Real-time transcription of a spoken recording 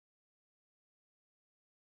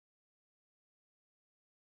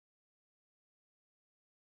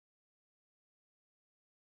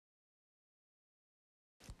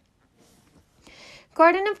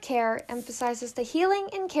Garden of Care emphasizes the healing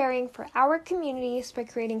and caring for our communities by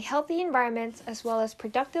creating healthy environments as well as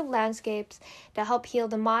productive landscapes that help heal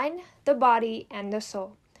the mind, the body, and the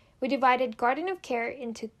soul. We divided Garden of Care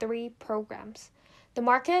into 3 programs: the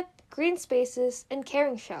market, green spaces, and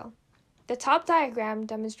caring shell. The top diagram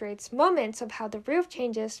demonstrates moments of how the roof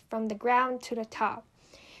changes from the ground to the top.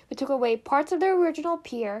 We took away parts of the original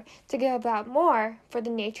pier to give out more for the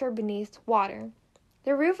nature beneath water.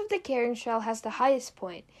 The roof of the caring shell has the highest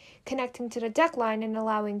point, connecting to the deck line and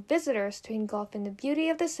allowing visitors to engulf in the beauty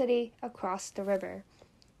of the city across the river.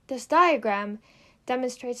 This diagram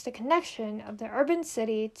demonstrates the connection of the urban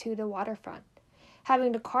city to the waterfront,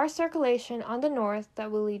 having the car circulation on the north that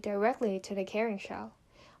will lead directly to the caring shell.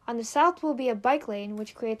 On the south will be a bike lane,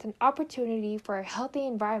 which creates an opportunity for a healthy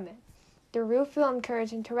environment. The roof will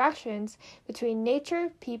encourage interactions between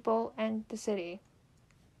nature, people, and the city.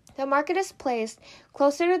 The market is placed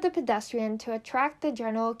closer to the pedestrian to attract the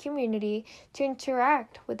general community to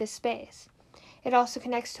interact with the space. It also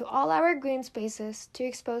connects to all our green spaces to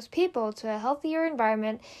expose people to a healthier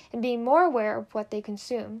environment and be more aware of what they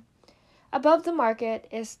consume. Above the market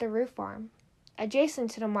is the roof farm.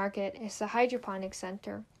 Adjacent to the market is the hydroponic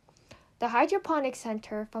center. The hydroponic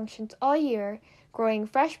center functions all year, growing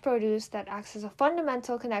fresh produce that acts as a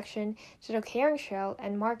fundamental connection to the caring shell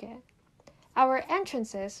and market. Our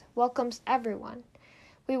entrances welcomes everyone.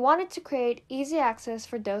 We wanted to create easy access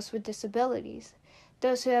for those with disabilities,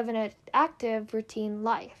 those who have an active routine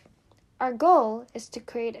life. Our goal is to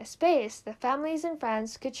create a space that families and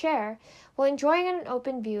friends could share while enjoying an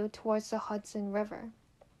open view towards the Hudson River.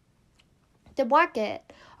 The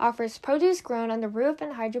market offers produce grown on the roof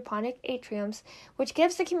and hydroponic atriums, which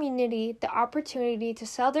gives the community the opportunity to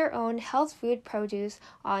sell their own health food produce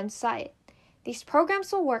on site. These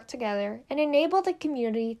programs will work together and enable the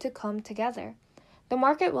community to come together. The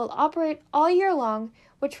market will operate all year long,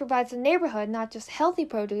 which provides the neighborhood not just healthy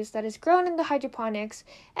produce that is grown in the hydroponics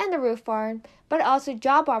and the roof farm, but also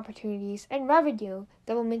job opportunities and revenue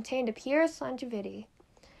that will maintain the pier's longevity.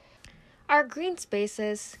 Our green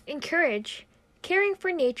spaces encourage caring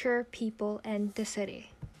for nature, people, and the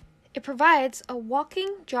city. It provides a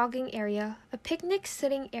walking, jogging area, a picnic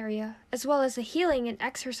sitting area, as well as a healing and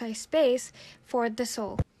exercise space for the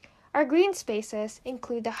soul. Our green spaces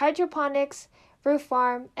include the hydroponics, roof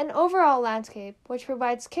farm, and overall landscape, which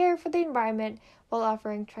provides care for the environment while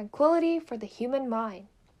offering tranquility for the human mind.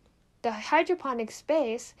 The hydroponic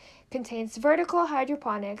space contains vertical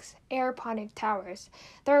hydroponics, aeroponic towers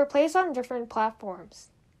that are placed on different platforms.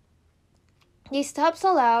 These tubs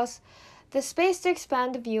allows the space to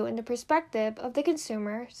expand the view and the perspective of the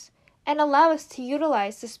consumers and allow us to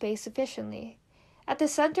utilize the space efficiently. At the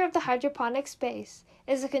center of the hydroponic space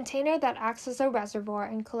is a container that acts as a reservoir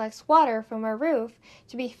and collects water from our roof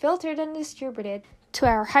to be filtered and distributed to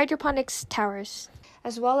our hydroponics towers,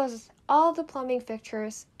 as well as all the plumbing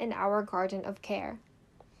fixtures in our Garden of Care.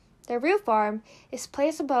 The roof farm is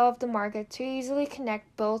placed above the market to easily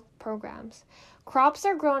connect both programs. Crops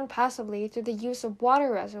are grown passively through the use of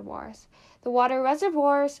water reservoirs. The water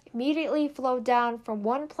reservoirs immediately flow down from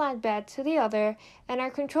one plant bed to the other and are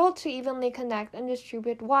controlled to evenly connect and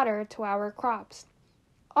distribute water to our crops.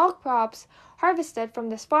 All crops harvested from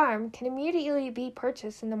this farm can immediately be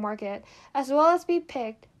purchased in the market, as well as be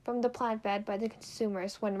picked from the plant bed by the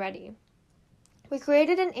consumers when ready. We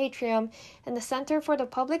created an atrium in the center for the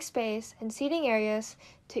public space and seating areas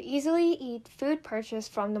to easily eat food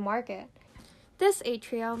purchased from the market. This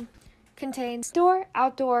atrium contains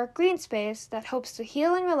outdoor green space that hopes to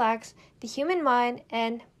heal and relax the human mind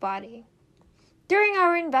and body. During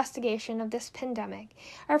our investigation of this pandemic,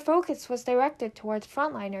 our focus was directed towards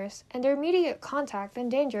frontliners and their immediate contact and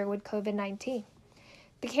danger with COVID-19.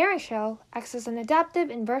 The caring shell acts as an adaptive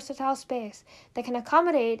and versatile space that can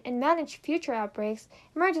accommodate and manage future outbreaks,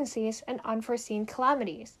 emergencies, and unforeseen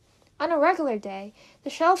calamities. On a regular day, the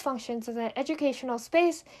shell functions as an educational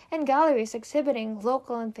space and galleries exhibiting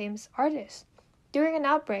local and famous artists. During an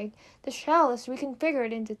outbreak, the shell is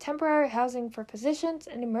reconfigured into temporary housing for physicians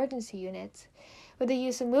and emergency units. With the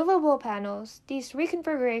use of movable panels, these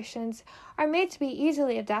reconfigurations are made to be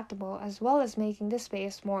easily adaptable as well as making the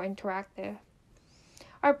space more interactive.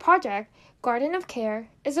 Our project, Garden of Care,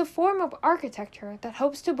 is a form of architecture that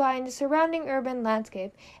hopes to bind the surrounding urban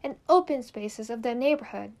landscape and open spaces of the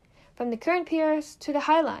neighborhood, from the current piers to the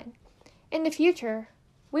High Line. In the future,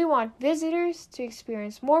 we want visitors to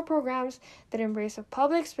experience more programs that embrace a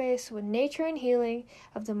public space with nature and healing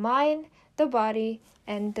of the mind, the body,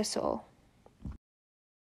 and the soul.